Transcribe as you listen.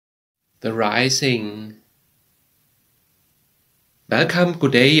The Rising. Welcome,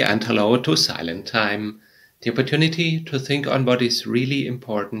 good day, and hello to Silent Time, the opportunity to think on what is really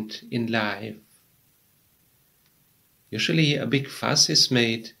important in life. Usually a big fuss is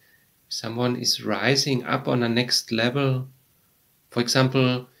made if someone is rising up on a next level. For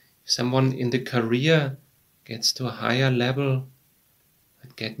example, if someone in the career gets to a higher level,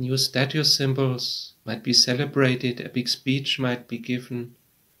 might get new status symbols, might be celebrated, a big speech might be given,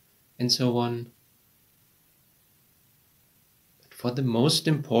 and so on. For the most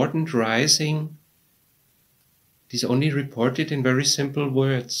important rising, it is only reported in very simple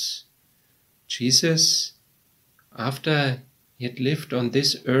words. Jesus, after he had lived on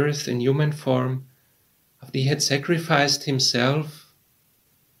this earth in human form, after he had sacrificed himself,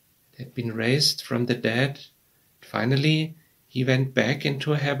 had been raised from the dead, finally he went back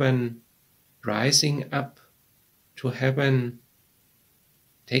into heaven, rising up to heaven,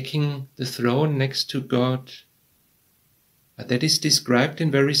 taking the throne next to God. But that is described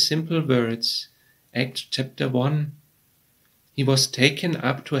in very simple words. Acts chapter 1. He was taken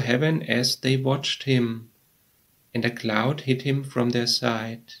up to heaven as they watched him, and a cloud hid him from their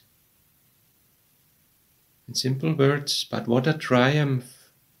sight. In simple words, but what a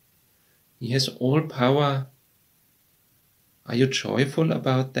triumph! He has all power. Are you joyful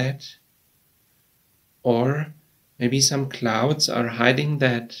about that? Or maybe some clouds are hiding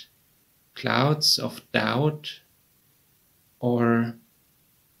that, clouds of doubt, or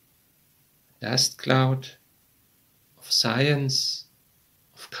dust cloud of science,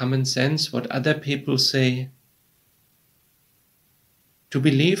 of common sense, what other people say. To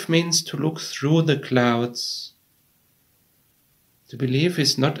believe means to look through the clouds. To believe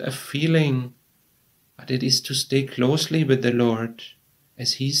is not a feeling, but it is to stay closely with the Lord,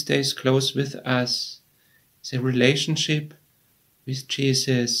 as He stays close with us. It's a relationship with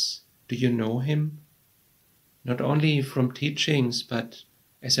Jesus. Do you know Him? Not only from teachings, but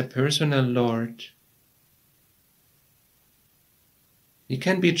as a personal Lord. We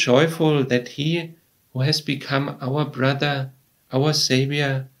can be joyful that He who has become our brother, our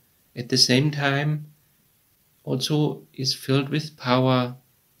Savior, at the same time also is filled with power,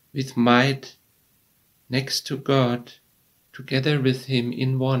 with might, next to God, together with Him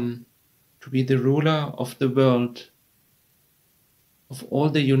in one, to be the ruler of the world, of all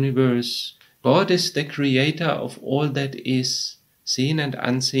the universe. God is the creator of all that is, seen and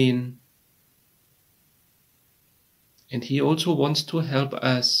unseen. And He also wants to help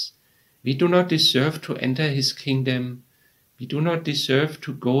us. We do not deserve to enter His kingdom. We do not deserve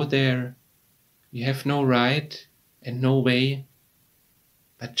to go there. We have no right and no way.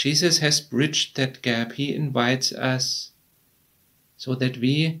 But Jesus has bridged that gap. He invites us so that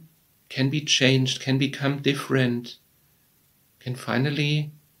we can be changed, can become different, can finally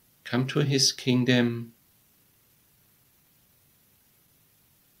come to His kingdom.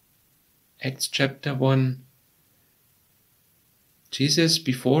 Acts chapter 1. Jesus,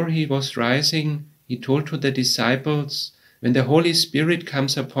 before He was rising, He told to the disciples, when the Holy Spirit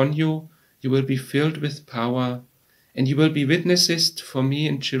comes upon you, you will be filled with power, and you will be witnesses for me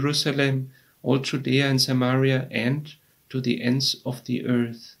in Jerusalem, all Judea and Samaria, and to the ends of the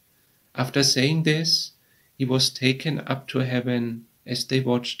earth. After saying this, He was taken up to heaven as they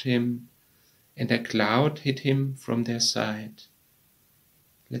watched Him, and a cloud hid Him from their sight.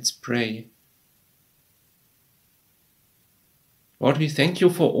 Let's pray. Lord, we thank You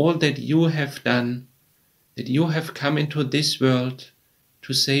for all that You have done, that You have come into this world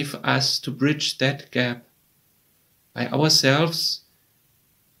to save us, to bridge that gap. By ourselves,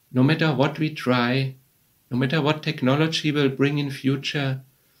 no matter what we try, no matter what technology will bring in future,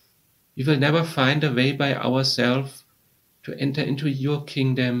 we will never find a way by ourselves to enter into Your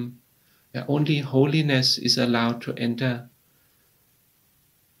kingdom, where only holiness is allowed to enter,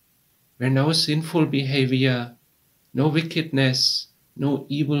 where no sinful behavior, no wickedness, no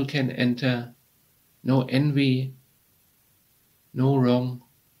evil can enter, no envy, no wrong.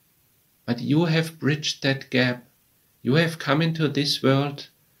 But You have bridged that gap. You have come into this world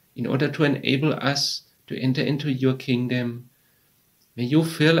in order to enable us to enter into Your kingdom. May You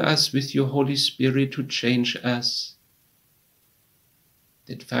fill us with Your Holy Spirit to change us,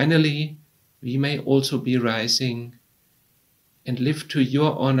 that finally we may also be rising and live to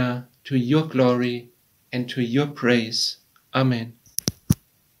Your honor, to Your glory, and to Your praise. Amen.